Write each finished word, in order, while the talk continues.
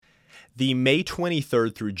The May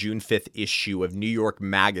 23rd through June 5th issue of New York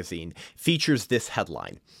Magazine features this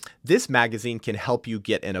headline. This magazine can help you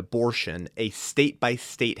get an abortion, a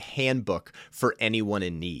state-by-state handbook for anyone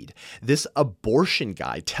in need. This abortion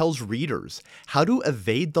guide tells readers how to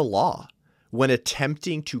evade the law when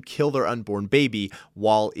attempting to kill their unborn baby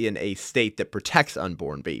while in a state that protects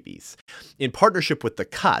unborn babies. In partnership with The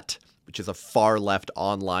Cut, which is a far-left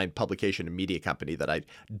online publication and media company that I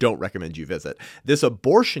don't recommend you visit, this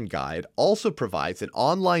abortion guide also provides an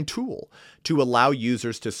online tool to allow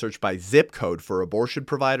users to search by zip code for abortion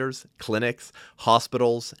providers, clinics,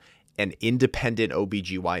 hospitals, and independent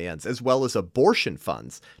OBGYNs, as well as abortion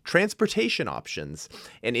funds, transportation options,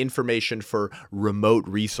 and information for remote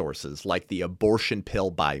resources like the abortion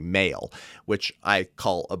pill by mail, which I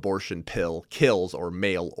call abortion pill kills or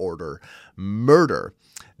mail order murder.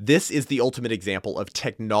 This is the ultimate example of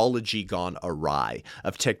technology gone awry,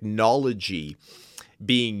 of technology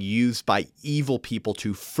being used by evil people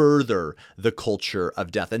to further the culture of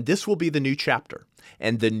death. And this will be the new chapter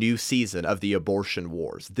and the new season of the abortion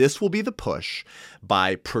wars. This will be the push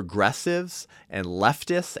by progressives and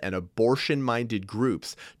leftists and abortion-minded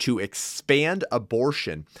groups to expand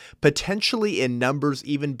abortion, potentially in numbers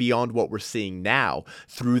even beyond what we're seeing now,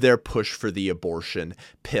 through their push for the abortion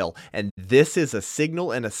pill. And this is a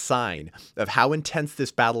signal and a sign of how intense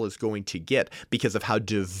this battle is going to get because of how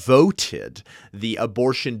devoted the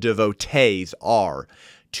abortion devotees are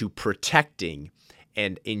to protecting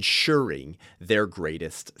and ensuring their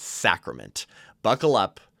greatest sacrament. Buckle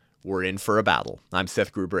up. We're in for a battle. I'm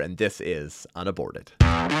Seth Gruber, and this is Unaborted.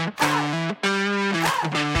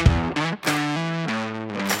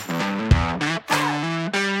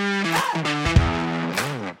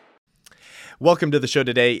 Welcome to the show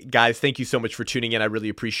today, guys. Thank you so much for tuning in. I really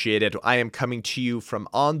appreciate it. I am coming to you from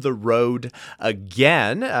on the road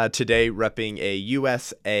again, today repping a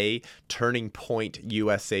USA Turning Point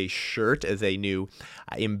USA shirt as a new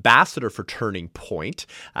ambassador for Turning Point.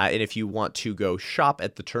 And if you want to go shop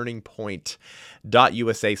at the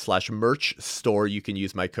turningpoint.usa/merch store, you can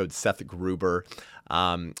use my code Seth Gruber.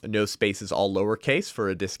 No spaces, all lowercase, for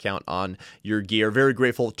a discount on your gear. Very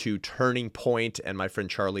grateful to Turning Point and my friend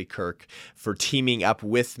Charlie Kirk for teaming up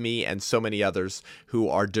with me and so many others who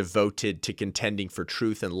are devoted to contending for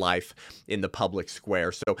truth and life in the public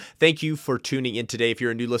square. So thank you for tuning in today. If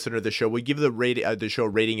you're a new listener to the show, we give the show a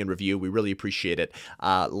rating and review. We really appreciate it.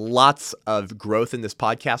 Lots of growth in this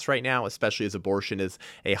podcast right now, especially as abortion is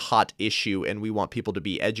a hot issue, and we want people to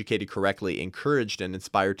be educated correctly, encouraged, and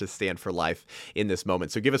inspired to stand for life in this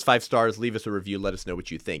moment. So give us 5 stars, leave us a review, let us know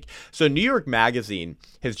what you think. So New York Magazine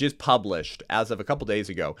has just published, as of a couple days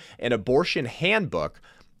ago, an abortion handbook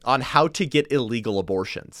on how to get illegal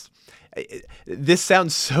abortions. This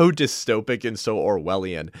sounds so dystopic and so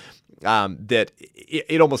Orwellian that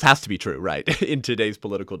it almost has to be true, right? In today's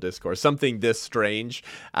political discourse, something this strange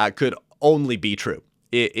could only be true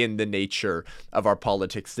in the nature of our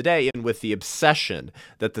politics today and with the obsession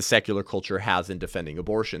that the secular culture has in defending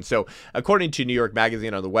abortion. So according to New York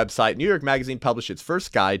Magazine on the website, New York Magazine published its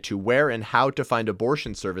first guide to where and how to find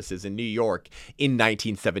abortion services in New York in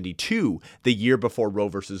 1972, the year before Roe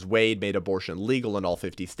versus Wade made abortion legal in all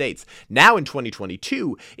 50 states. Now in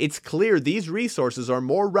 2022, it's clear these resources are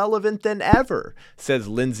more relevant than ever, says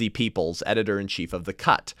Lindsay Peoples, editor-in-chief of The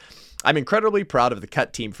Cut. I'm incredibly proud of the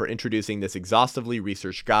Cut team for introducing this exhaustively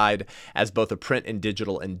researched guide as both a print and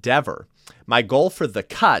digital endeavor. My goal for The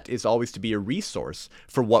Cut is always to be a resource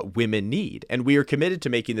for what women need, and we are committed to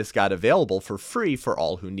making this guide available for free for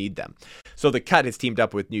all who need them. So The Cut has teamed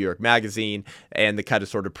up with New York Magazine, and The Cut is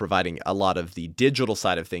sort of providing a lot of the digital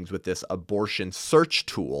side of things with this abortion search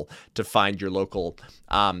tool to find your local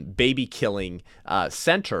baby killing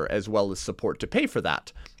center, as well as support to pay for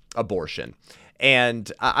that abortion.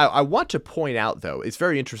 And I want to point out, though, it's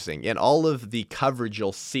very interesting in all of the coverage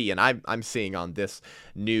you'll see, and I'm seeing on this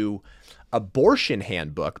new abortion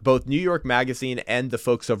handbook, both New York Magazine and the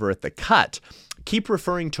folks over at The Cut keep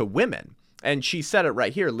referring to women. And she said it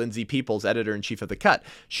right here, Lindsay Peoples, editor-in-chief of The Cut.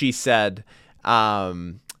 She said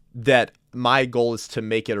that my goal is to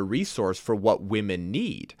make it a resource for what women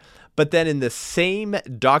need. But then in the same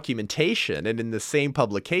documentation and in the same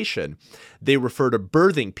publication, they refer to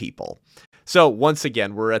birthing people. So once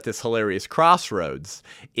again, we're at this hilarious crossroads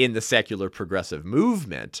in the secular progressive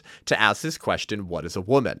movement to ask this question, what is a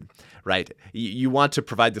woman, right? You want to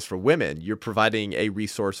provide this for women. You're providing a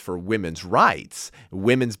resource for women's rights,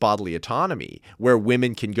 women's bodily autonomy, where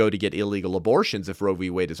women can go to get illegal abortions if Roe v.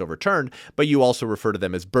 Wade is overturned, but you also refer to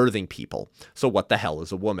them as birthing people. So what the hell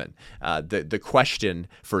is a woman? The question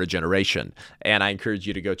for a generation. And I encourage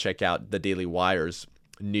you to go check out the Daily Wire's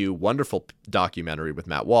new wonderful documentary with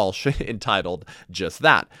Matt Walsh entitled just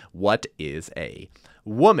that, What is a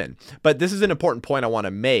Woman? But this is an important point I want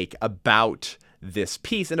to make about this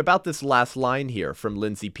piece and about this last line here from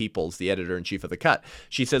Lindsay Peoples, the editor-in-chief of The Cut.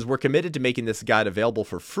 She says, "We're committed to making this guide available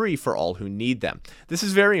for free for all who need them." This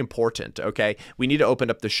is very important, okay? We need to open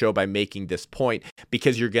up the show by making this point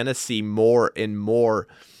because you're going to see more and more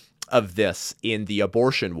of this in the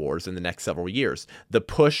abortion wars in the next several years. The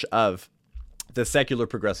push of the secular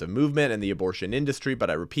progressive movement and the abortion industry, but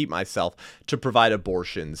I repeat myself, to provide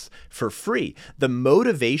abortions for free. The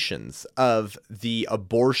motivations of the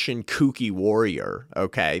abortion kooky warrior,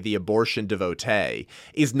 okay, the abortion devotee,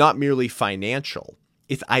 is not merely financial,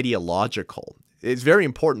 it's ideological. It's very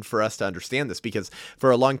important for us to understand this because for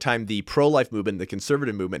a long time, the pro-life movement, the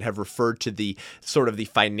conservative movement have referred to the sort of the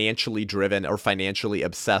financially driven or financially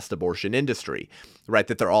obsessed abortion industry, right?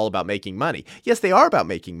 That they're all about making money. Yes, they are about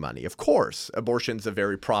making money. Of course, abortion's a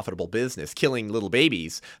very profitable business. Killing little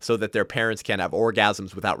babies so that their parents can have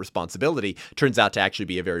orgasms without responsibility turns out to actually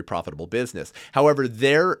be a very profitable business. However,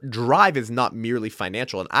 their drive is not merely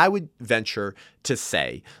financial. And I would venture to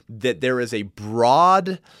say that there is a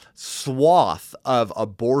broad swath of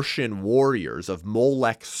abortion warriors, of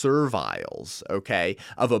Molech serviles, okay,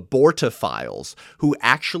 of abortophiles who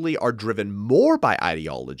actually are driven more by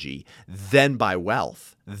ideology than by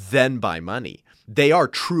wealth, than by money. They are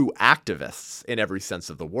true activists in every sense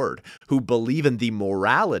of the word, who believe in the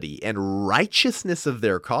morality and righteousness of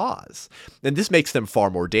their cause. And this makes them far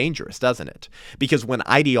more dangerous, doesn't it? Because when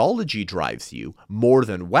ideology drives you more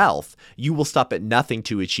than wealth, you will stop at nothing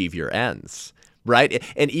to achieve your ends, right?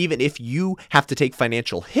 And even if you have to take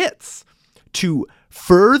financial hits to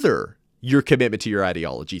further your commitment to your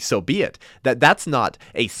ideology, so be it. That's not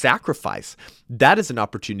a sacrifice. That is an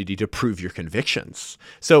opportunity to prove your convictions.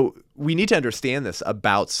 So we need to understand this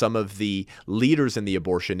about some of the leaders in the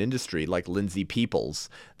abortion industry, like Lindsay Peoples,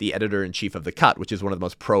 the editor-in-chief of The Cut, which is one of the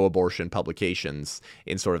most pro-abortion publications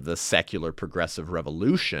in sort of the secular progressive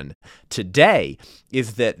revolution today,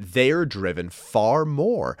 is that they're driven far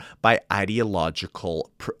more by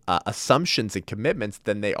ideological assumptions and commitments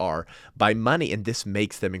than they are by money. And this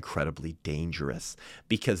makes them incredibly dangerous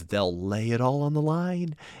because they'll lay it all on the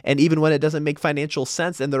line. And even when it doesn't make financial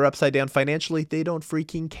sense and they're upside down financially, they don't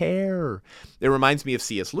freaking care. It reminds me of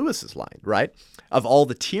C.S. Lewis's line, right? Of all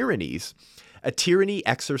the tyrannies, a tyranny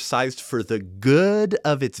exercised for the good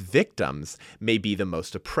of its victims may be the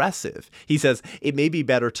most oppressive. He says, it may be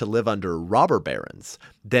better to live under robber barons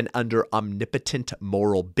than under omnipotent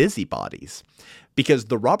moral busybodies, because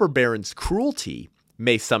the robber baron's cruelty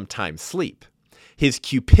may sometimes sleep. His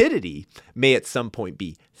cupidity may at some point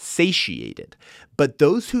be satiated, but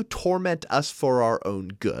those who torment us for our own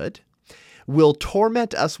good will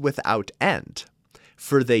torment us without end,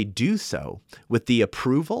 for they do so with the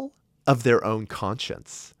approval of their own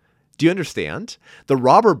conscience. Do you understand? The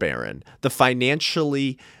robber baron, the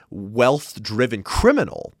financially wealth-driven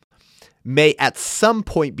criminal, may at some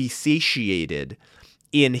point be satiated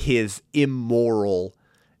in his immoral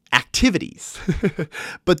activities.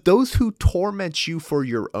 But those who torment you for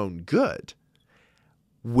your own good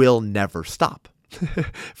will never stop,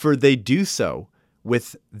 for they do so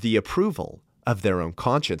with the approval of their own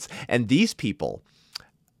conscience. And these people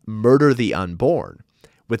murder the unborn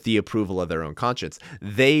with the approval of their own conscience.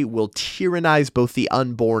 They will tyrannize both the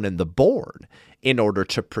unborn and the born in order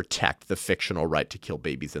to protect the fictional right to kill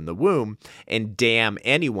babies in the womb and damn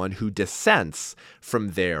anyone who dissents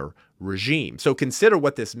from their regime. So consider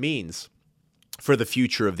what this means for the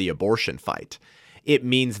future of the abortion fight. It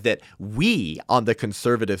means that we on the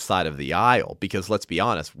conservative side of the aisle, because let's be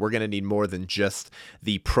honest, we're going to need more than just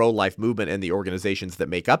the pro-life movement and the organizations that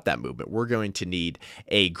make up that movement. We're going to need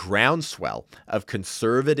a groundswell of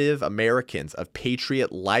conservative Americans, of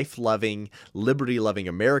patriot, life-loving, liberty-loving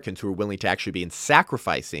Americans who are willing to actually be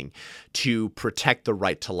sacrificing to protect the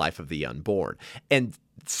right to life of the unborn. And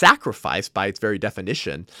sacrifice, by its very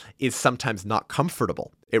definition, is sometimes not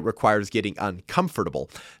comfortable. It requires getting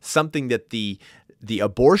uncomfortable, something that the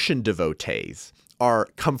abortion devotees are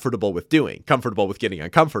comfortable with doing, comfortable with getting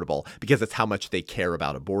uncomfortable, because that's how much they care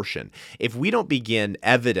about abortion. If we don't begin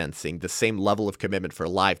evidencing the same level of commitment for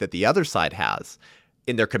life that the other side has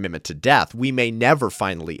in their commitment to death, we may never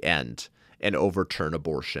finally end and overturn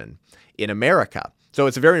abortion in America. So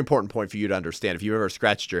it's a very important point for you to understand. If you've ever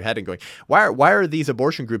scratched your head and going, why are these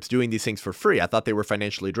abortion groups doing these things for free? I thought they were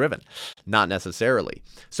financially driven. Not necessarily.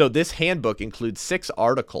 So this handbook includes 6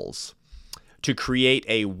 articles to create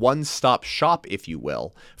a one-stop shop, if you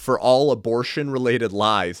will, for all abortion-related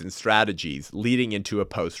lies and strategies leading into a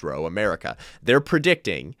post-Roe America. They're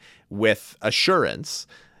predicting with assurance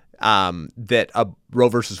that Roe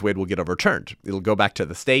versus Wade will get overturned. It'll go back to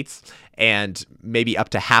the states, and maybe up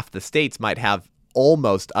to half the states might have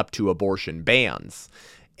almost up to abortion bans.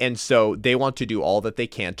 And so they want to do all that they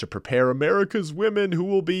can to prepare America's women who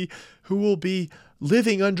will be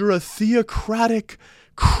living under a theocratic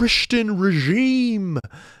Christian regime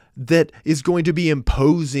that is going to be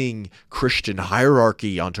imposing Christian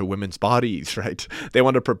hierarchy onto women's bodies, right? They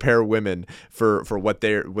want to prepare women for what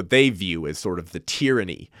they view as sort of the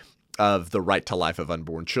tyranny of the right to life of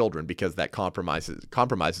unborn children, because that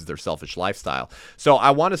compromises their selfish lifestyle. So I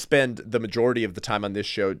want to spend the majority of the time on this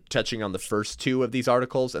show touching on the first two of these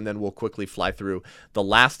articles, and then we'll quickly fly through the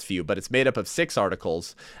last few. But it's made up of 6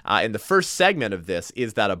 articles. And the first segment of this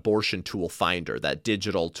is that abortion tool finder, that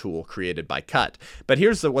digital tool created by Cut. But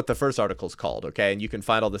here's what the first article is called, okay? And you can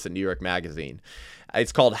find all this in New York Magazine.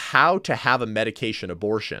 It's called How to Have a Medication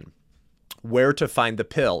Abortion: Where to Find the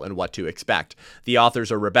Pill and What to Expect. The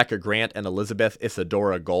authors are Rebecca Grant and Elizabeth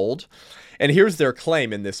Isadora Gold. And here's their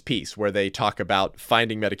claim in this piece, where they talk about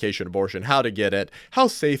finding medication abortion, how to get it, how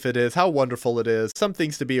safe it is, how wonderful it is, some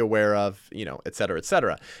things to be aware of, et cetera, et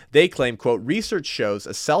cetera. They claim, quote, research shows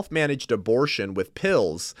a self-managed abortion with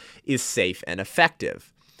pills is safe and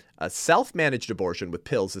effective. A self-managed abortion with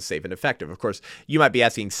pills is safe and effective. Of course, you might be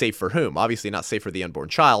asking, safe for whom? Obviously not safe for the unborn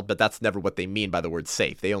child, but that's never what they mean by the word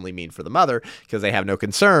safe. They only mean for the mother, because they have no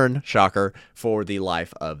concern, shocker, for the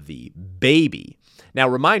life of the baby. Now,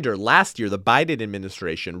 reminder, last year, the Biden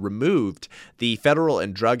administration removed the Federal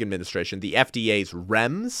and Drug Administration, the FDA's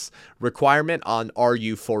REMS requirement on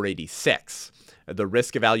RU-486. The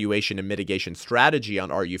risk evaluation and mitigation strategy on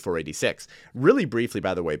RU-486. Really briefly,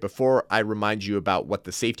 by the way, before I remind you about what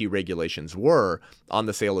the safety regulations were on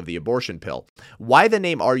the sale of the abortion pill, why the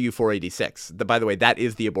name RU-486? By the way, that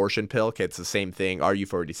is the abortion pill. Okay, it's the same thing,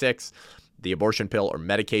 RU-486. The abortion pill or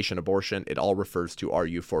medication abortion, it all refers to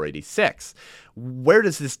RU-486. Where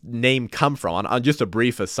does this name come from? On just a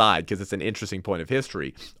brief aside, because it's an interesting point of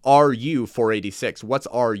history. RU-486. What's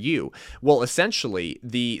RU? Well, essentially,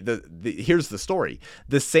 here's the story.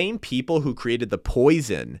 The same people who created the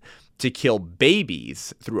poison to kill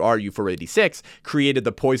babies through RU-486 created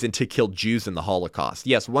the poison to kill Jews in the Holocaust.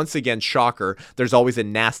 Yes, once again, shocker, there's always a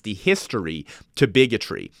nasty history to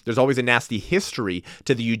bigotry. There's always a nasty history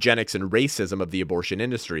to the eugenics and racism of the abortion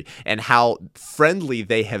industry, and how friendly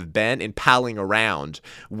they have been in palling around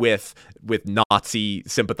with Nazi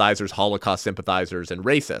sympathizers, Holocaust sympathizers, and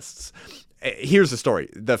racists. Here's the story.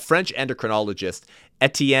 The French endocrinologist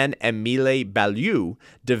Etienne-Émile Ballou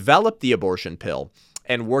developed the abortion pill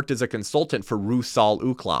and worked as a consultant for Roussel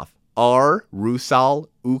Uclaf. Roussel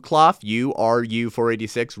Uclaf,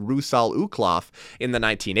 RU-486, Roussel Uclaf in the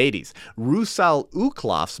 1980s. Roussel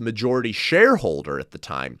Uclaf's majority shareholder at the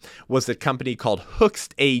time was a company called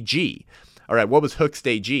Hoechst AG. All right, what was Hoechst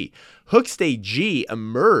AG? Hoechst AG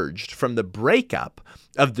emerged from the breakup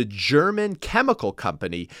of the German chemical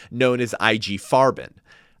company known as IG Farben.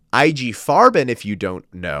 IG Farben, if you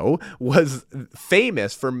don't know, was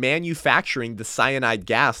famous for manufacturing the cyanide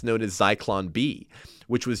gas known as Zyklon B,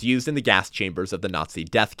 which was used in the gas chambers of the Nazi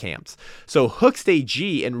death camps. So Hoechst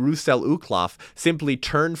AG and Roussel Uclaf simply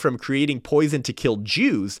turned from creating poison to kill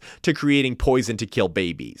Jews to creating poison to kill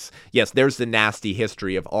babies. Yes, there's the nasty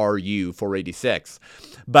history of RU-486.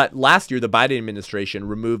 But last year, the Biden administration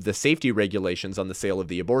removed the safety regulations on the sale of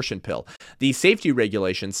the abortion pill. The safety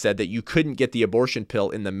regulations said that you couldn't get the abortion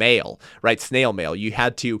pill in the mail, right? Snail mail. You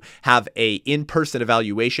had to have a in-person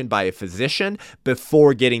evaluation by a physician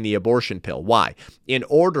before getting the abortion pill. Why? In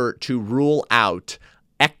order to rule out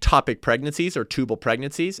ectopic pregnancies or tubal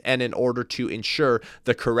pregnancies, and in order to ensure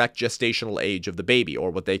the correct gestational age of the baby,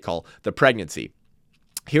 or what they call the pregnancy.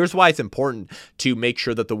 Here's why it's important to make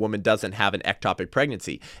sure that the woman doesn't have an ectopic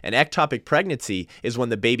pregnancy. An ectopic pregnancy is when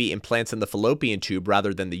the baby implants in the fallopian tube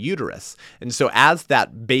rather than the uterus. And so as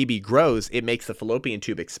that baby grows, it makes the fallopian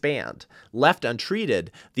tube expand. Left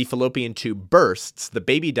untreated, the fallopian tube bursts, the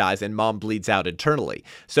baby dies, and mom bleeds out internally.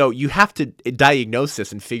 So you have to diagnose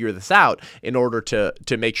this and figure this out in order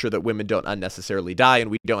to make sure that women don't unnecessarily die,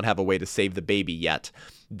 and we don't have a way to save the baby yet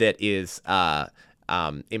that is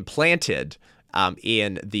implanted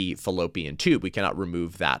in the fallopian tube. We cannot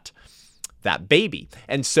remove that baby.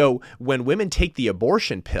 And so when women take the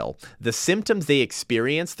abortion pill, the symptoms they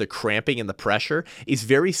experience, the cramping and the pressure, is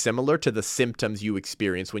very similar to the symptoms you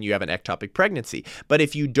experience when you have an ectopic pregnancy. But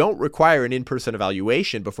if you don't require an in-person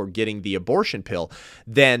evaluation before getting the abortion pill,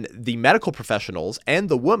 then the medical professionals and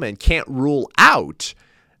the woman can't rule out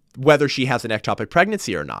whether she has an ectopic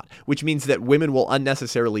pregnancy or not, which means that women will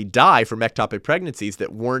unnecessarily die from ectopic pregnancies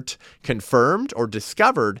that weren't confirmed or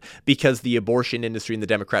discovered because the abortion industry in the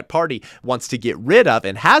Democrat Party wants to get rid of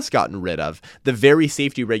and has gotten rid of the very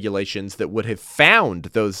safety regulations that would have found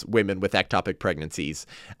those women with ectopic pregnancies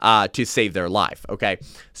to save their life. Okay,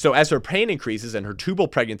 so as her pain increases and her tubal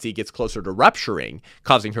pregnancy gets closer to rupturing,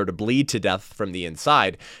 causing her to bleed to death from the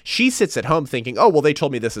inside, she sits at home thinking, oh, well, they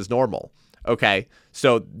told me this is normal. Okay,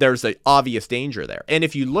 so there's an obvious danger there. And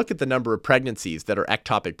if you look at the number of pregnancies that are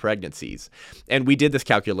ectopic pregnancies, and we did this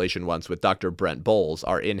calculation once with Dr. Brent Bowles,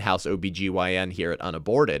 our in-house OBGYN here at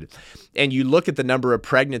Unaborted, and you look at the number of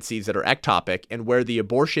pregnancies that are ectopic and where the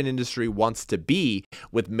abortion industry wants to be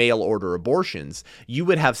with mail order abortions, you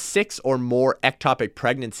would have 6 or more ectopic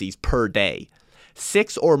pregnancies per day.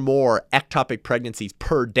 6 or more ectopic pregnancies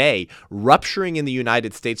per day rupturing in the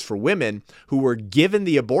United States for women who were given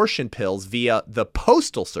the abortion pills via the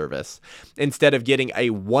postal service instead of getting a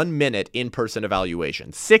 1-minute in-person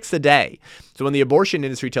evaluation. 6 a day. So when the abortion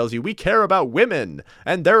industry tells you we care about women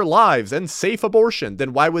and their lives and safe abortion,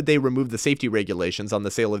 then why would they remove the safety regulations on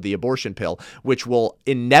the sale of the abortion pill, which will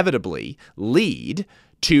inevitably lead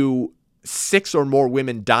to 6 or more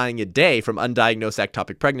women dying a day from undiagnosed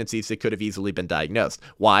ectopic pregnancies that could have easily been diagnosed?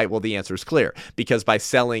 Why? Well, the answer is clear. Because by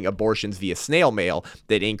selling abortions via snail mail,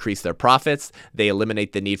 they increase their profits. They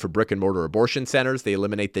eliminate the need for brick and mortar abortion centers. They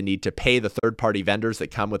eliminate the need to pay the third-party vendors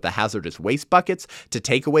that come with the hazardous waste buckets to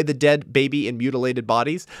take away the dead baby in mutilated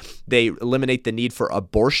bodies. They eliminate the need for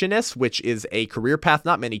abortionists, which is a career path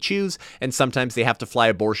not many choose, and sometimes they have to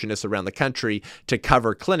fly abortionists around the country to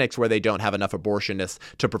cover clinics where they don't have enough abortionists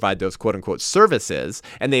to provide those quote-unquote services,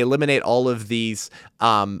 and they eliminate all of these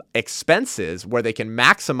expenses where they can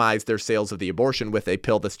maximize their sales of the abortion with a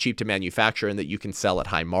pill that's cheap to manufacture and that you can sell at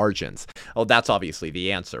high margins. Oh, that's obviously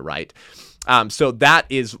the answer, right? So that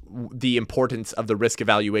is the importance of the risk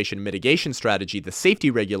evaluation mitigation strategy, the safety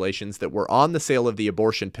regulations that were on the sale of the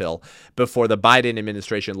abortion pill before the Biden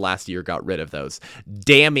administration last year got rid of those,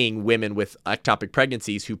 damning women with ectopic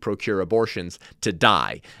pregnancies who procure abortions to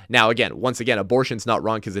die. Now, again, once again, abortion's not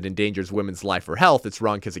wrong because it endangers women's life or health. It's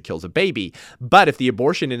wrong because it kills a baby. But if the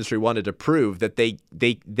abortion industry wanted to prove that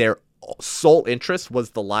their sole interest was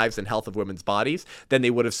the lives and health of women's bodies, then they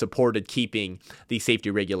would have supported keeping the safety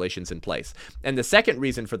regulations in place. And the second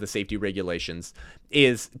reason for the safety regulations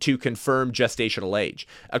is to confirm gestational age.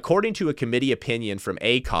 According to a committee opinion from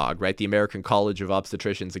ACOG, right, the American College of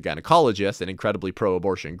Obstetricians and Gynecologists, an incredibly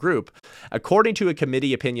pro-abortion group, according to a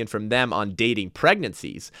committee opinion from them on dating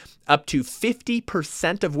pregnancies, up to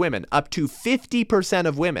 50% of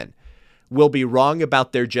women will be wrong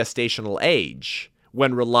about their gestational age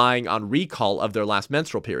when relying on recall of their last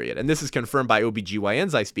menstrual period. And this is confirmed by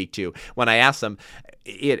OBGYNs I speak to when I ask them,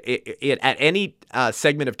 at any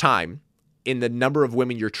segment of time in the number of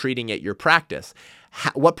women you're treating at your practice,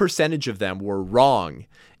 what percentage of them were wrong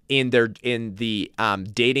in the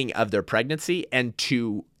dating of their pregnancy, and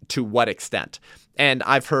to what extent? And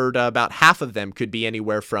I've heard about half of them could be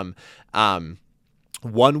anywhere from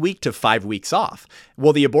 1 week to 5 weeks off.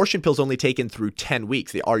 Well, the abortion pill's only taken through 10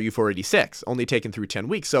 weeks. The RU486 only taken through 10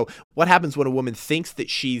 weeks. So what happens when a woman thinks that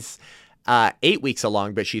she's 8 weeks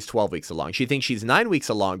along, but she's 12 weeks along? She thinks she's 9 weeks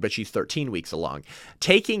along, but she's 13 weeks along.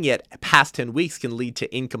 Taking it past 10 weeks can lead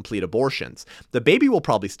to incomplete abortions. The baby will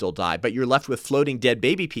probably still die, but you're left with floating dead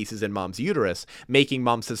baby pieces in mom's uterus, making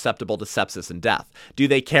mom susceptible to sepsis and death. Do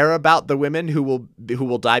they care about the women who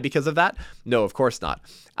will die because of that? No, of course not.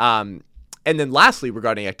 And then lastly,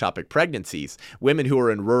 regarding ectopic pregnancies, women who are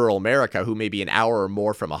in rural America who may be an hour or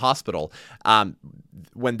more from a hospital,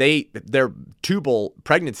 when their tubal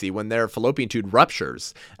pregnancy, when their fallopian tube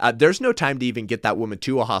ruptures, there's no time to even get that woman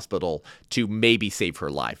to a hospital to maybe save her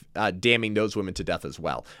life, damning those women to death as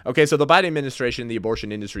well. Okay, so the Biden administration, the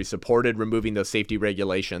abortion industry supported removing those safety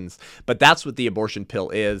regulations, but that's what the abortion pill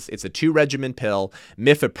is. It's a 2-regimen pill.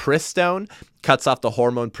 Mifepristone cuts off the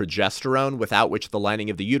hormone progesterone, without which the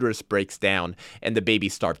lining of the uterus breaks down and the baby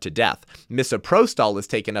starved to death. Misoprostol is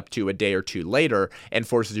taken up to a day or two later and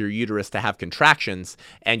forces your uterus to have contractions,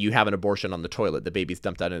 and you have an abortion on the toilet. The baby's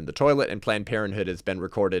dumped out into the toilet, and Planned Parenthood has been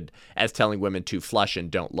recorded as telling women to flush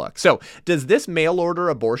and don't look. So does this mail order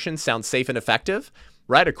abortion sound safe and effective?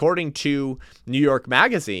 Right, according to New York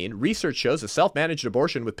Magazine, research shows a self-managed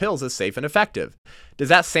abortion with pills is safe and effective. Does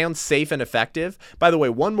that sound safe and effective? By the way,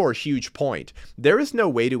 one more huge point. There is no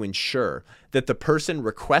way to ensure that the person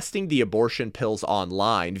requesting the abortion pills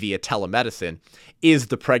online via telemedicine is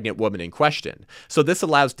the pregnant woman in question. So this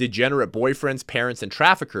allows degenerate boyfriends, parents, and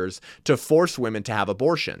traffickers to force women to have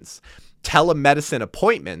abortions. telemedicine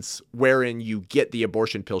appointments, wherein you get the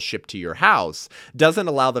abortion pill shipped to your house, doesn't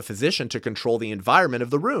allow the physician to control the environment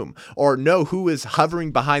of the room or know who is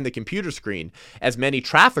hovering behind the computer screen, as many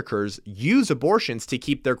traffickers use abortions to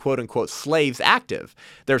keep their quote-unquote slaves active.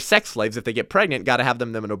 They're sex slaves. If they get pregnant, got to have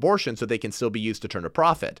them an abortion so they can still be used to turn a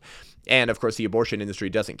profit. And of course, the abortion industry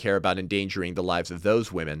doesn't care about endangering the lives of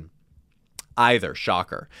those women either.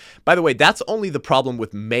 Shocker. By the way, that's only the problem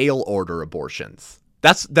with mail order abortions.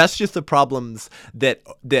 That's just the problems that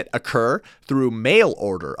occur through mail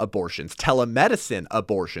order abortions, telemedicine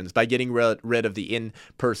abortions, by getting rid of the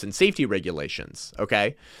in-person safety regulations.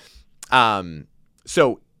 Okay,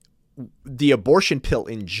 so the abortion pill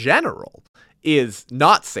in general is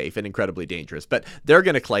not safe and incredibly dangerous, but they're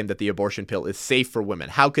going to claim that the abortion pill is safe for women.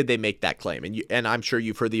 How could they make that claim? And I'm sure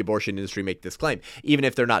you've heard the abortion industry make this claim. Even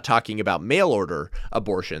if they're not talking about mail order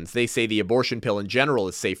abortions, they say the abortion pill in general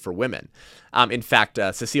is safe for women. In fact,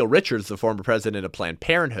 Cecile Richards, the former president of Planned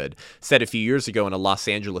Parenthood, said a few years ago in a Los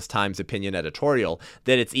Angeles Times opinion editorial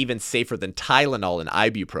that it's even safer than Tylenol and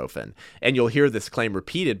ibuprofen. And you'll hear this claim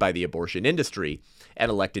repeated by the abortion industry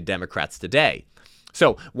and elected Democrats today.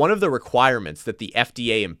 So one of the requirements that the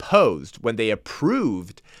FDA imposed when they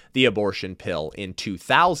approved the abortion pill in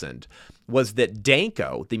 2000 was that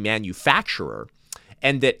Danco, the manufacturer,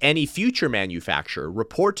 and that any future manufacturer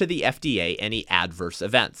report to the FDA any adverse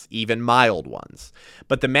events, even mild ones.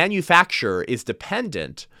 But the manufacturer is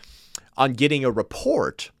dependent on getting a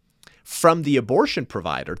report from the abortion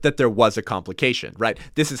provider that there was a complication, right?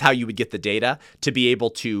 This is how you would get the data to be able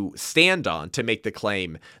to stand on to make the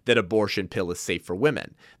claim that abortion pill is safe for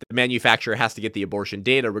women. The manufacturer has to get the abortion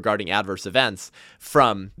data regarding adverse events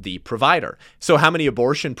from the provider. So how many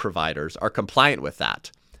abortion providers are compliant with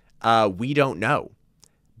that? We don't know,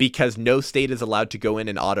 because no state is allowed to go in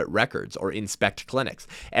and audit records or inspect clinics.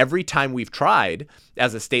 Every time we've tried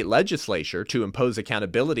as a state legislature to impose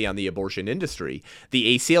accountability on the abortion industry,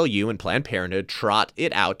 the ACLU and Planned Parenthood trot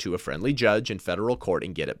it out to a friendly judge in federal court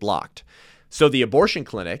and get it blocked. So the abortion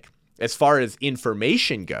clinic, as far as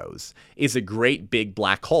information goes, is a great big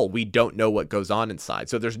black hole. We don't know what goes on inside.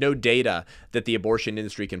 So there's no data that the abortion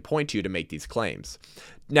industry can point to make these claims.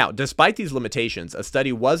 Now, despite these limitations, a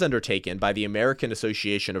study was undertaken by the American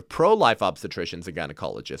Association of Pro-Life Obstetricians and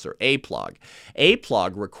Gynecologists, or APLOG.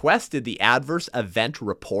 APLOG requested the adverse event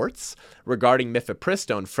reports regarding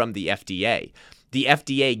mifepristone from the FDA. The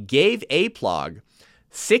FDA gave APLOG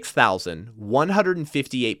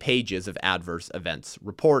 6,158 pages of adverse events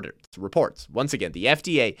reports. Once again, the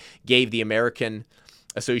FDA gave the American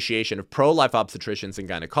Association of Pro-Life Obstetricians and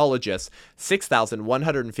Gynecologists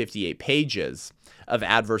 6,158 pages of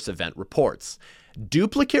adverse event reports.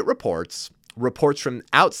 Duplicate reports from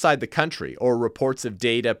outside the country, or reports of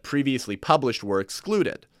data previously published, were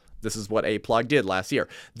excluded. This is what APLOG did last year.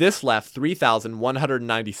 This left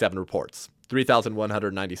 3,197 reports.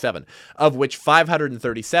 3,197, of which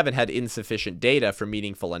 537 had insufficient data for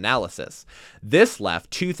meaningful analysis. This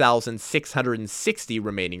left 2,660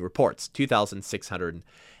 remaining reports,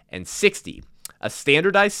 2,660. A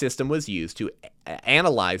standardized system was used to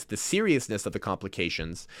analyze the seriousness of the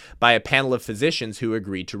complications by a panel of physicians who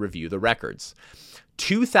agreed to review the records.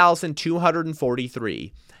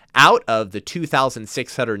 2,243 out of the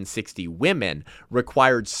 2,660 women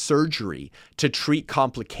required surgery to treat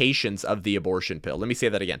complications of the abortion pill. Let me say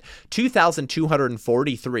that again.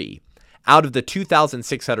 2,243 out of the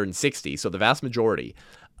 2,660, so the vast majority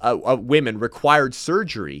of women, required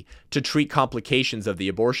surgery to treat complications of the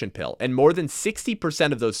abortion pill. And more than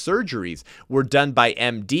 60% of those surgeries were done by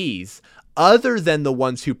MDs other than the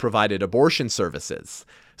ones who provided abortion services.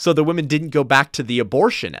 So the women didn't go back to the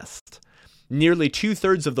abortionist. Nearly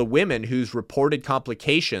 2/3 of the women whose reported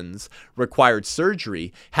complications required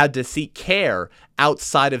surgery had to seek care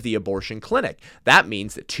outside of the abortion clinic. That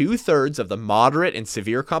means that 2/3 of the moderate and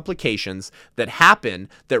severe complications that happen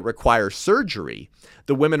that require surgery,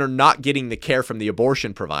 the women are not getting the care from the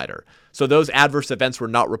abortion provider. So those adverse events were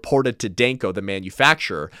not reported to Danco, the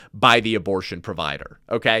manufacturer, by the abortion provider.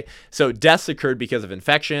 Okay? So deaths occurred because of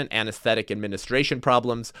infection, anesthetic administration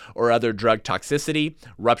problems, or other drug toxicity,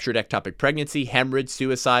 ruptured ectopic pregnancy, hemorrhage,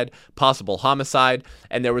 suicide, possible homicide,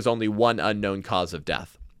 and there was only one unknown cause of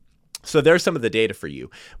death. So there's some of the data for you.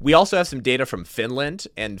 We also have some data from Finland,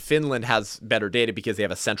 and Finland has better data because they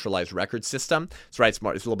have a centralized record system. It's right, it's a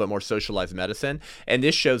little bit more socialized medicine. And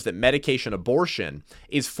this shows that medication abortion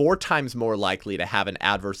is 4 times more likely to have an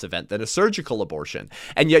adverse event than a surgical abortion.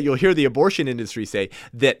 And yet you'll hear the abortion industry say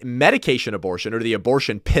that medication abortion, or the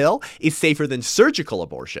abortion pill, is safer than surgical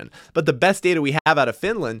abortion. But the best data we have out of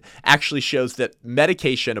Finland actually shows that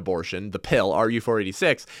medication abortion, the pill,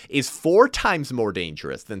 RU486, is 4 times more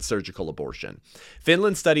dangerous than surgical surgical abortion.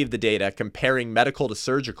 Finland studied the data comparing medical to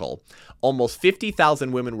surgical. Almost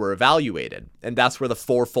 50,000 women were evaluated, and that's where the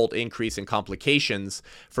fourfold increase in complications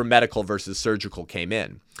for medical versus surgical came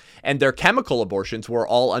in. And their chemical abortions were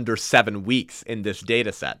all under 7 weeks in this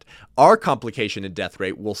data set. Our complication and death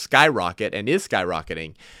rate will skyrocket and is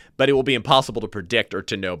skyrocketing, but it will be impossible to predict or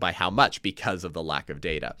to know by how much because of the lack of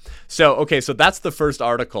data. So that's the first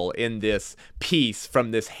article in this piece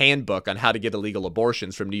from this handbook on how to get illegal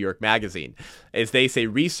abortions from New York Magazine. Is they say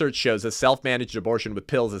research shows a self-managed abortion with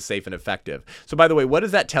pills is safe and effective. So by the way, what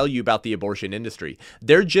does that tell you about the abortion industry?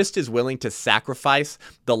 They're just as willing to sacrifice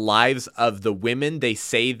the lives of the women they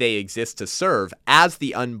say they exist to serve as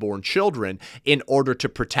the unborn children in order to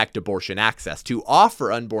protect abortion access, to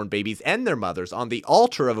offer unborn babies and their mothers on the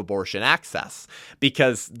altar of abortion access,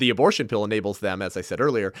 because the abortion pill enables them, as I said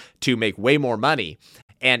earlier, to make way more money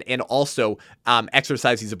and also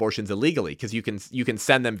exercise these abortions illegally, because you can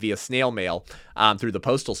send them via snail mail through the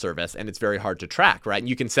postal service, and it's very hard to track, right? And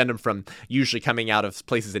you can send them from usually coming out of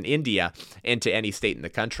places in India into any state in the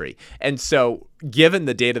country. And so given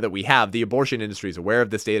the data that we have, the abortion industry is aware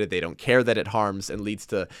of this data. They don't care that it harms and leads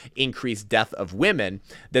to increased death of women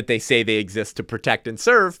that they say they exist to protect and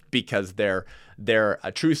serve, because their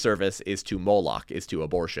true service is to Moloch, is to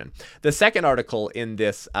abortion. The second article in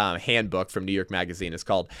this handbook from New York Magazine is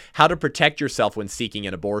called How to Protect Yourself When Seeking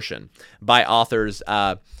an Abortion by authors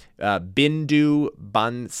Bindu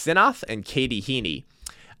Bansinath and Katie Heaney.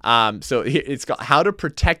 So it's called How to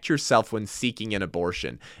Protect Yourself When Seeking an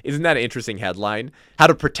Abortion. Isn't that an interesting headline? How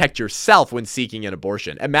to protect yourself when seeking an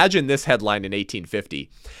abortion. Imagine this headline in 1850.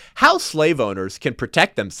 How slave owners can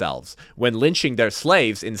protect themselves when lynching their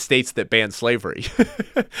slaves in states that ban slavery.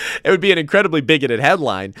 It would be an incredibly bigoted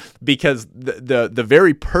headline, because the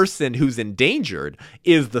very person who's endangered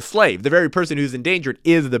is the slave. The very person who's endangered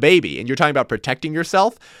is the baby. And you're talking about protecting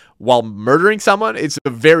yourself while murdering someone? It's a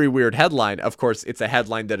very weird headline. Of course, it's a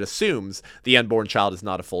headline that assumes the unborn child is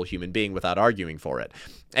not a full human being without arguing for it.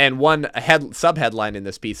 And one subheadline in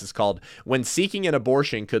this piece is called When Seeking an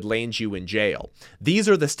Abortion Could Land You in Jail. These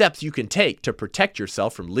are the steps you can take to protect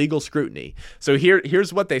yourself from legal scrutiny. So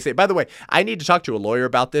here's what they say. By the way, I need to talk to a lawyer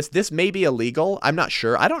about this. This may be illegal. I'm not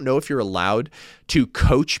sure. I don't know if you're allowed to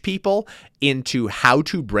coach people into how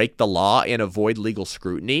to break the law and avoid legal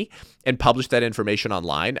scrutiny and publish that information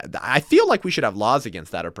online. I feel like we should have laws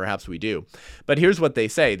against that, or perhaps we do. But here's what they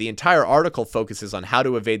say. The entire article focuses on how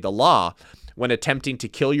to evade the law when attempting to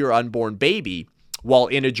kill your unborn baby while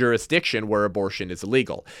in a jurisdiction where abortion is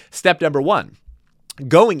illegal. Step number 1.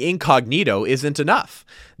 Going incognito isn't enough.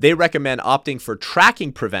 They recommend opting for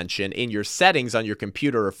tracking prevention in your settings on your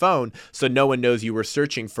computer or phone so no one knows you were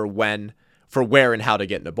searching for where and how to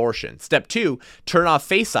get an abortion. Step 2, turn off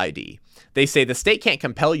Face ID. They say the state can't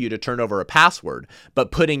compel you to turn over a password,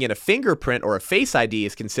 but putting in a fingerprint or a Face ID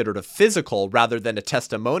is considered a physical rather than a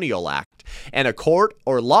testimonial act. And a court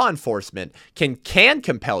or law enforcement can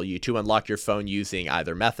compel you to unlock your phone using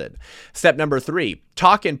either method. Step number 3,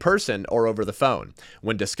 talk in person or over the phone.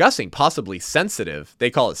 When discussing possibly sensitive,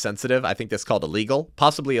 they call it sensitive, I think that's called illegal,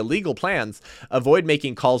 possibly illegal plans, avoid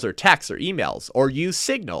making calls or texts or emails, or use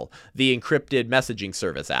Signal, the encrypted messaging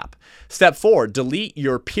service app. Step 4, delete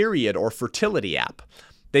your period or fertility app.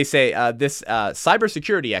 They say this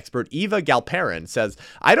cybersecurity expert, Eva Galperin, says,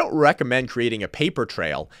 I don't recommend creating a paper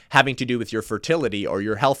trail having to do with your fertility or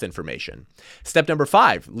your health information. Step number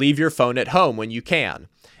 5, leave your phone at home when you can.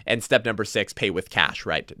 And step number 6, pay with cash,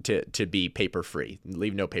 right? To be paper free,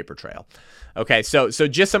 leave no paper trail. Okay, so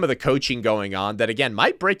just some of the coaching going on that, again,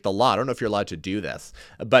 might break the law. I don't know if you're allowed to do this,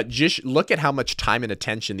 but just look at how much time and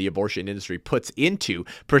attention the abortion industry puts into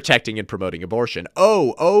protecting and promoting abortion.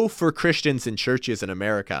 Oh, for Christians and churches in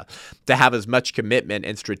America to have as much commitment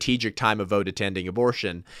and strategic time of vote attending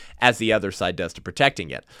abortion as the other side does to protecting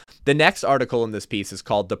it. The next article in this piece is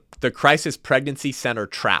called The Crisis Pregnancy Center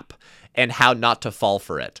Trap and How Not to Fall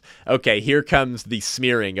for It. Okay, here comes the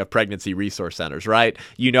smearing of pregnancy resource centers, right?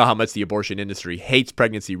 You know how much the abortion industry hates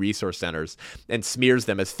pregnancy resource centers and smears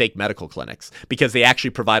them as fake medical clinics because they actually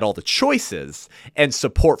provide all the choices and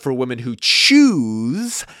support for women who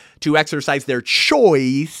choose to exercise their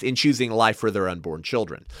choice in choosing life for their unborn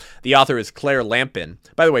children. The author is Claire Lampin.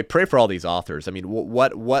 By the way, pray for all these authors. I mean,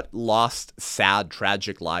 what lost, sad,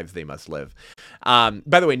 tragic lives they must live.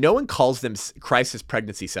 By the way, no one calls them crisis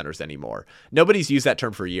pregnancy centers anymore. Nobody's used that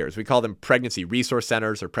term for years. We call them pregnancy resource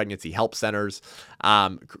centers or pregnancy help centers.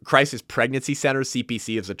 Crisis pregnancy centers,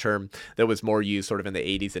 CPC, is a term that was more used sort of in the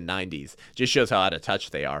 80s and 90s. Just shows how out of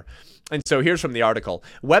touch they are. And so here's from the article.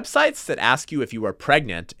 Websites that ask you if you are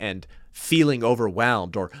pregnant and feeling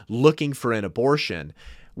overwhelmed or looking for an abortion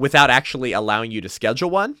without actually allowing you to schedule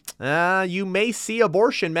one, you may see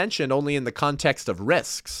abortion mentioned only in the context of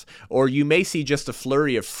risks, or you may see just a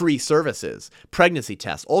flurry of free services, pregnancy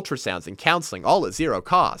tests, ultrasounds, and counseling, all at zero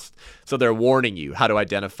cost. So they're warning you how to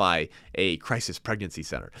identify a crisis pregnancy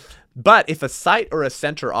center. But if a site or a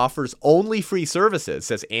center offers only free services,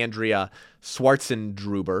 says Andrea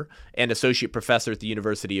Schwarzendruber, an associate professor at the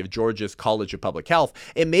University of Georgia's College of Public Health,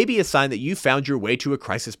 it may be a sign that you found your way to a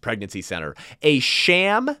crisis pregnancy center, a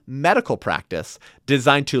sham medical practice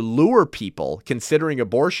designed to lure people considering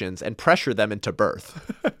abortions and pressure them into birth.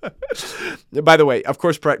 By the way, of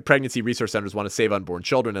course, pregnancy resource centers want to save unborn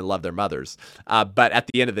children and love their mothers. But at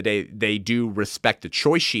the end of the day, they do respect the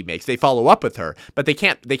choice she makes. They follow up with her, but they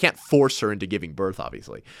can't force her into giving birth,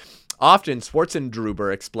 obviously. Often,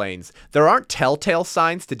 Schwarzendruber explains, there aren't telltale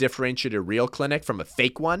signs to differentiate a real clinic from a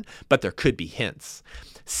fake one, but there could be hints.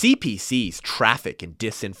 CPCs traffic in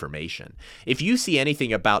disinformation. If you see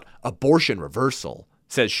anything about abortion reversal,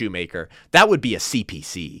 says Shoemaker, that would be a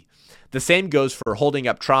CPC. The same goes for holding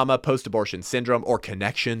up trauma, post-abortion syndrome, or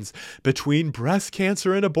connections between breast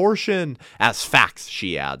cancer and abortion as facts,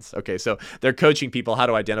 she adds. Okay, so they're coaching people how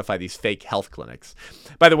to identify these fake health clinics.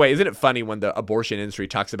 By the way, isn't it funny when the abortion industry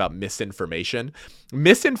talks about misinformation?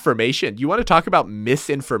 Misinformation? You want to talk about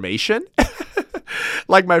misinformation?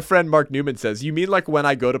 Like my friend Mark Newman says, you mean like when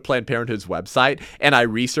I go to Planned Parenthood's website and I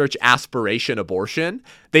research aspiration abortion,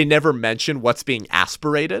 they never mention what's being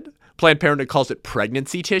aspirated? Planned Parenthood calls it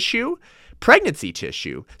pregnancy tissue. Pregnancy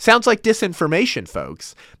tissue sounds like disinformation,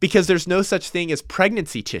 folks, because there's no such thing as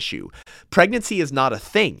pregnancy tissue. Pregnancy is not a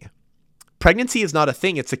thing. Pregnancy is not a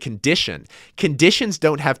thing. It's a condition. Conditions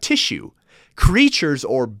don't have tissue. Creatures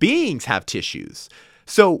or beings have tissues.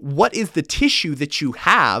 So what is the tissue that you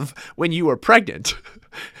have when you are pregnant?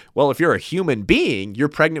 Well, if you're a human being, you're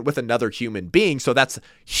pregnant with another human being. So that's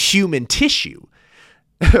human tissue.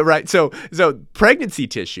 Right. So pregnancy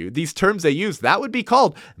tissue, these terms they use, that would be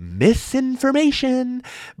called misinformation.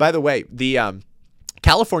 By the way, the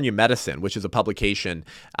California Medicine, which is a publication,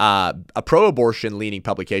 a pro-abortion leaning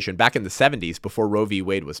publication back in the 70s before Roe v.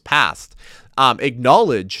 Wade was passed,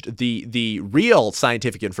 acknowledged the real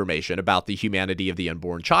scientific information about the humanity of the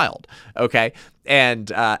unborn child. Okay. And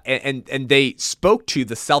they spoke to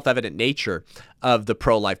the self-evident nature of the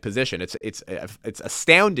pro-life position. It's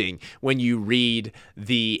astounding when you read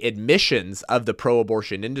the admissions of the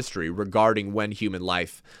pro-abortion industry regarding when human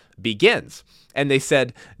life begins. And they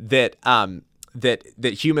said that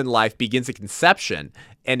that human life begins at conception,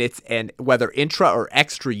 and whether intra or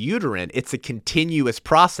extrauterine, it's a continuous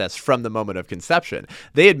process from the moment of conception.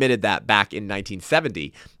 They admitted that back in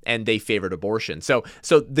 1970, and they favored abortion. So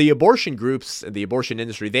the abortion groups, the abortion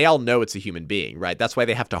industry, they all know it's a human being, right? That's why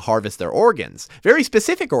they have to harvest their organs, very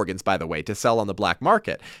specific organs, by the way, to sell on the black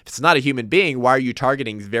market. If it's not a human being, why are you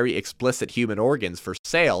targeting very explicit human organs for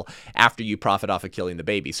sale after you profit off of killing the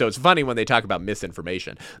baby? So it's funny when they talk about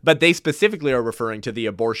misinformation, but they specifically are referring to the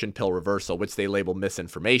abortion pill reversal, which they label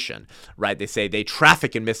misinformation, right? They say they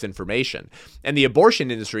traffic in misinformation, and the abortion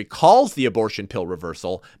industry calls the abortion pill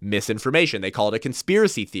reversal misinformation. They call it a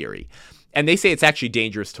conspiracy theory. And they say it's actually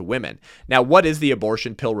dangerous to women. Now, what is the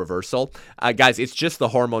abortion pill reversal? Guys, it's just the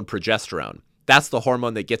hormone progesterone. That's the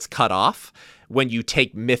hormone that gets cut off when you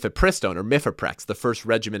take mifepristone or Mifeprex, the first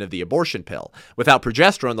regimen of the abortion pill. Without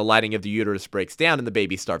progesterone, the lining of the uterus breaks down and the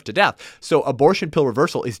baby starves to death. So abortion pill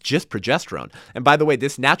reversal is just progesterone. And by the way,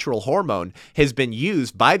 this natural hormone has been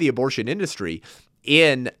used by the abortion industry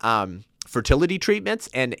in fertility treatments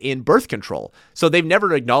and in birth control. So they've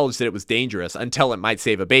never acknowledged that it was dangerous until it might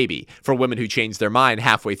save a baby for women who change their mind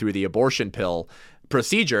halfway through the abortion pill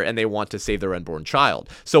procedure and they want to save their unborn child.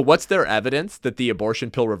 So what's their evidence that the abortion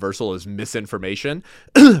pill reversal is misinformation?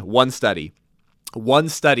 One study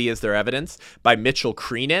is their evidence by Mitchell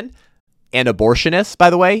Creenan, an abortionist, by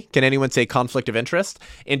the way. Can anyone say conflict of interest?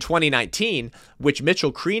 In 2019, which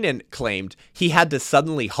Mitchell Creenan claimed he had to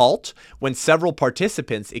suddenly halt when several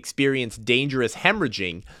participants experienced dangerous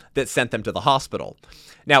hemorrhaging that sent them to the hospital.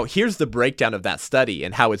 Now, here's the breakdown of that study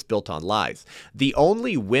and how it's built on lies. The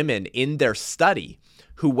only women in their study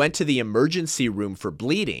who went to the emergency room for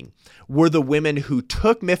bleeding were the women who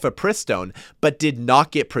took mifepristone but did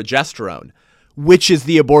not get progesterone, which is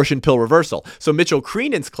the abortion pill reversal. So Mitchell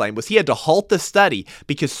Creenan's claim was he had to halt the study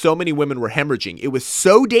because so many women were hemorrhaging. It was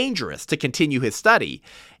so dangerous to continue his study,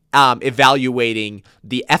 evaluating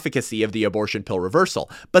the efficacy of the abortion pill reversal.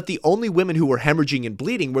 But the only women who were hemorrhaging and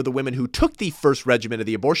bleeding were the women who took the first regimen of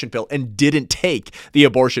the abortion pill and didn't take the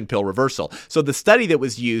abortion pill reversal. So the study that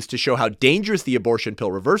was used to show how dangerous the abortion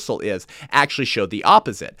pill reversal is actually showed the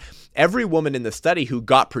opposite. every woman in the study who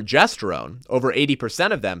got progesterone, over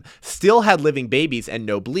 80% of them, still had living babies and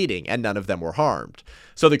no bleeding, and none of them were harmed.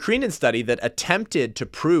 So the Creenan study that attempted to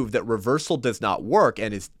prove that reversal does not work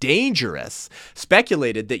and is dangerous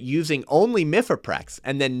speculated that using only Mifeprex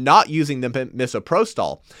and then not using the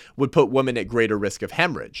misoprostol would put women at greater risk of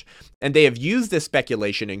hemorrhage. And they have used this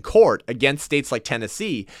speculation in court against states like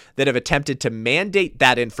Tennessee that have attempted to mandate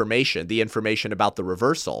that information, the information about the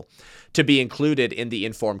reversal, to be included in the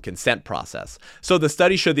informed consent process. So the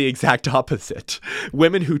study showed the exact opposite.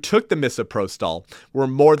 Women who took the misoprostol were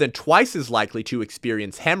more than twice as likely to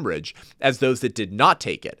experience hemorrhage as those that did not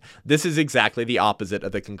take it. This is exactly the opposite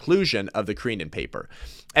of the conclusion of the Creenan paper.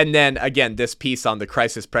 And then again, this piece on the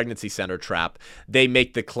Crisis Pregnancy Center trap, they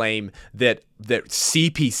make the claim that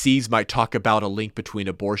CPCs might talk about a link between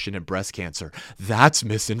abortion and breast cancer. That's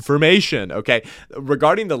misinformation, okay?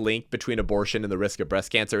 Regarding the link between abortion and the risk of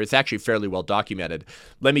breast cancer, it's actually fairly well documented.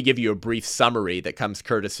 Let me give you a brief summary that comes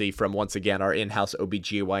courtesy from, once again, our in-house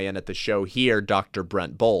OBGYN at the show here, Dr.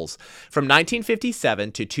 Brent Bowles. From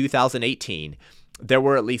 1957 to 2018, there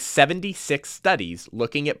were at least 76 studies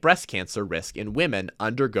looking at breast cancer risk in women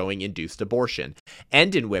undergoing induced abortion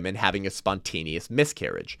and in women having a spontaneous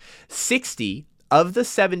miscarriage. 60 of the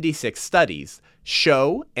 76 studies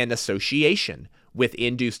show an association with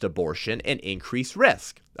induced abortion and increased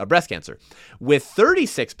risk of breast cancer, with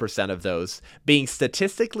 36% of those being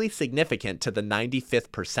statistically significant to the 95th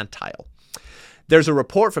percentile. There's a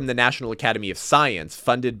report from the National Academy of Science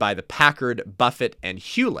funded by the Packard, Buffett, and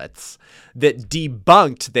Hewletts that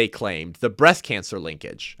debunked, they claimed, the breast cancer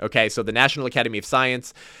linkage. Okay, so the National Academy of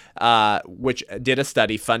Science, which did a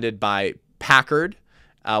study funded by Packard,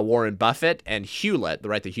 Warren Buffett, and Hewlett,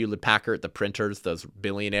 the Hewlett-Packard, the printers, those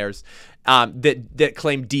billionaires, that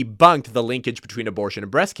claimed debunked the linkage between abortion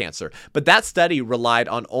and breast cancer. But that study relied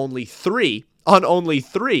on only three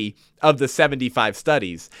of the 75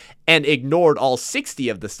 studies and ignored all 60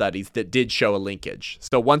 of the studies that did show a linkage.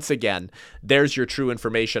 So once again, there's your true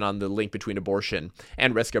information on the link between abortion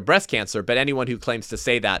and risk of breast cancer. But anyone who claims to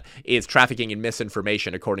say that is trafficking in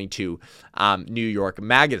misinformation, according to New York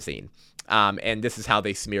Magazine. And this is how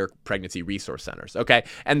they smear pregnancy resource centers. Okay.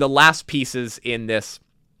 And the last pieces in this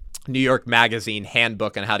New York Magazine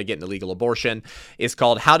handbook on how to get an illegal abortion is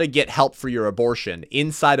called How to Get Help for Your Abortion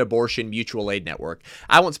Inside Abortion Mutual Aid Network.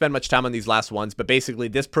 I won't spend much time on these last ones, but basically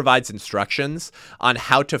this provides instructions on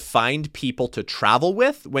how to find people to travel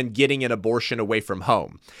with when getting an abortion away from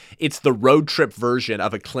home. It's the road trip version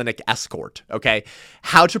of a clinic escort, okay?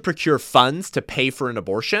 How to procure funds to pay for an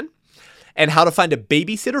abortion, and how to find a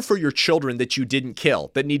babysitter for your children that you didn't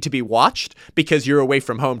kill, that need to be watched because you're away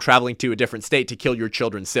from home traveling to a different state to kill your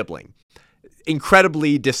children's sibling.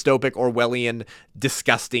 Incredibly dystopic, Orwellian,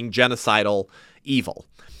 disgusting, genocidal evil.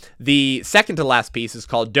 The second to last piece is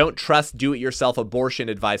called Don't Trust Do-It-Yourself Abortion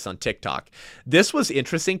Advice on TikTok. This was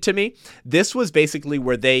interesting to me. This was basically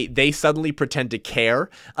where they suddenly pretend to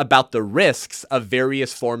care about the risks of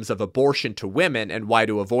various forms of abortion to women and why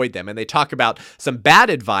to avoid them. And they talk about some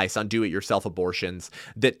bad advice on do-it-yourself abortions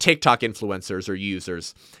that TikTok influencers or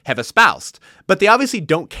users have espoused. But they obviously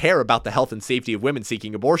don't care about the health and safety of women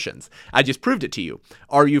seeking abortions. I just proved it to you.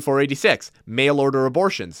 RU486, mail order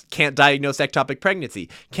abortions, can't diagnose ectopic pregnancy,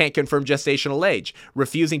 can't confirm gestational age,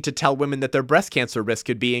 refusing to tell women that their breast cancer risk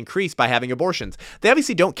could be increased by having abortions. They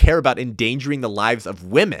obviously don't care about endangering the lives of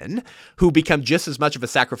women who become just as much of a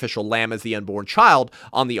sacrificial lamb as the unborn child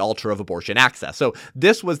on the altar of abortion access. So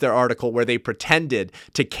this was their article where they pretended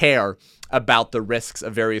to care about the risks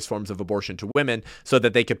of various forms of abortion to women so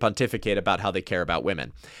that they could pontificate about how they care about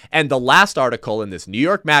women. And the last article in this New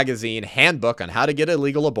York Magazine handbook on how to get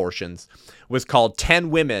illegal abortions was called 10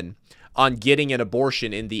 Women on Getting an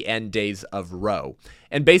Abortion in the End Days of Roe.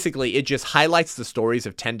 And basically, it just highlights the stories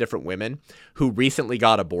of 10 different women who recently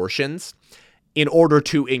got abortions in order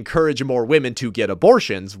to encourage more women to get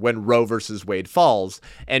abortions when Roe versus Wade falls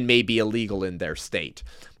and may be illegal in their state.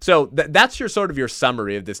 So that's your sort of your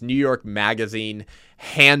summary of this New York Magazine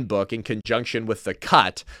handbook in conjunction with The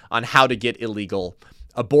Cut on how to get illegal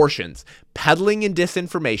abortions, peddling in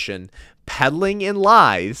disinformation, peddling in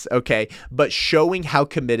lies, okay, but showing how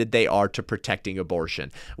committed they are to protecting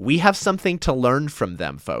abortion. We have something to learn from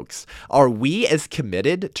them, folks. Are we as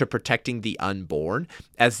committed to protecting the unborn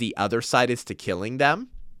as the other side is to killing them?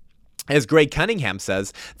 As Greg Cunningham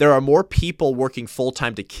says, there are more people working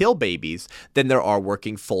full-time to kill babies than there are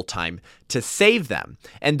working full-time to save them.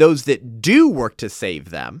 And those that do work to save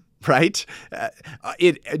them, right,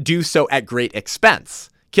 do so at great expense.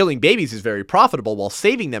 Killing babies is very profitable, while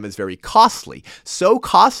saving them is very costly. So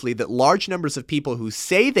costly that large numbers of people who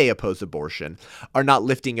say they oppose abortion are not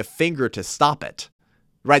lifting a finger to stop it.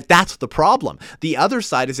 right? That's the problem. The other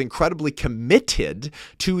side is incredibly committed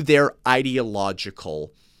to their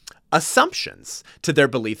ideological assumptions, to their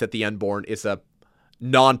belief that the unborn is a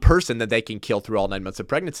non-person that they can kill through all 9 months of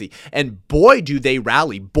pregnancy. And boy, do they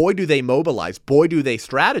rally. Boy, do they mobilize. Boy, do they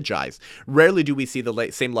strategize. Rarely do we see the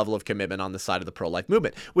same level of commitment on the side of the pro-life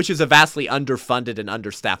movement, which is a vastly underfunded and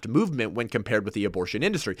understaffed movement when compared with the abortion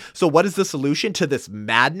industry. So what is the solution to this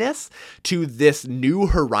madness, to this new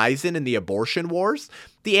horizon in the abortion wars?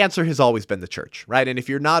 The answer has always been the church, right? And if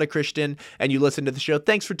you're not a Christian and you listen to the show,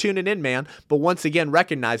 thanks for tuning in, man. But once again,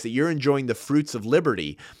 recognize that you're enjoying the fruits of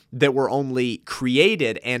liberty that were only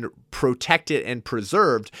created and protected and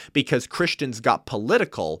preserved because Christians got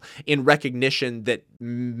political in recognition that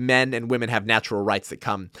men and women have natural rights that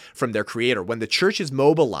come from their creator. When the church is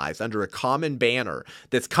mobilized under a common banner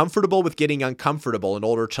that's comfortable with getting uncomfortable in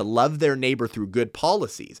order to love their neighbor through good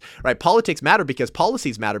policies, right? Politics matter because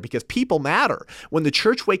policies matter because people matter. When the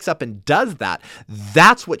church wakes up and does that,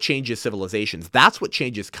 that's what changes civilizations. That's what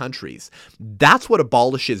changes countries. That's what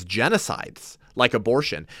abolishes genocides like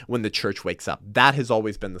abortion when the church wakes up. That has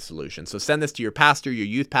always been the solution. So send this to your pastor, your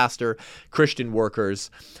youth pastor, Christian workers.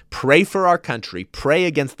 Pray for our country. Pray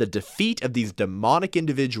against the defeat of these demonic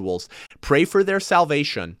individuals. Pray for their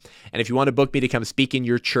salvation. And if you want to book me to come speak in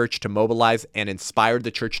your church to mobilize and inspire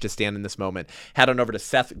the church to stand in this moment, head on over to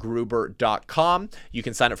SethGruber.com. You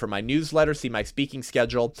can sign up for my newsletter, see my speaking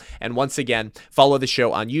schedule. And once again, follow the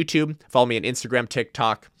show on YouTube. Follow me on Instagram,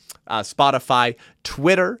 TikTok, Spotify,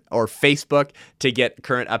 Twitter, or Facebook to get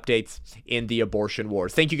current updates in the abortion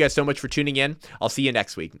wars. Thank you guys so much for tuning in. I'll see you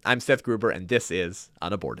next week. I'm Seth Gruber, and this is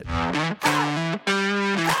Unaborted.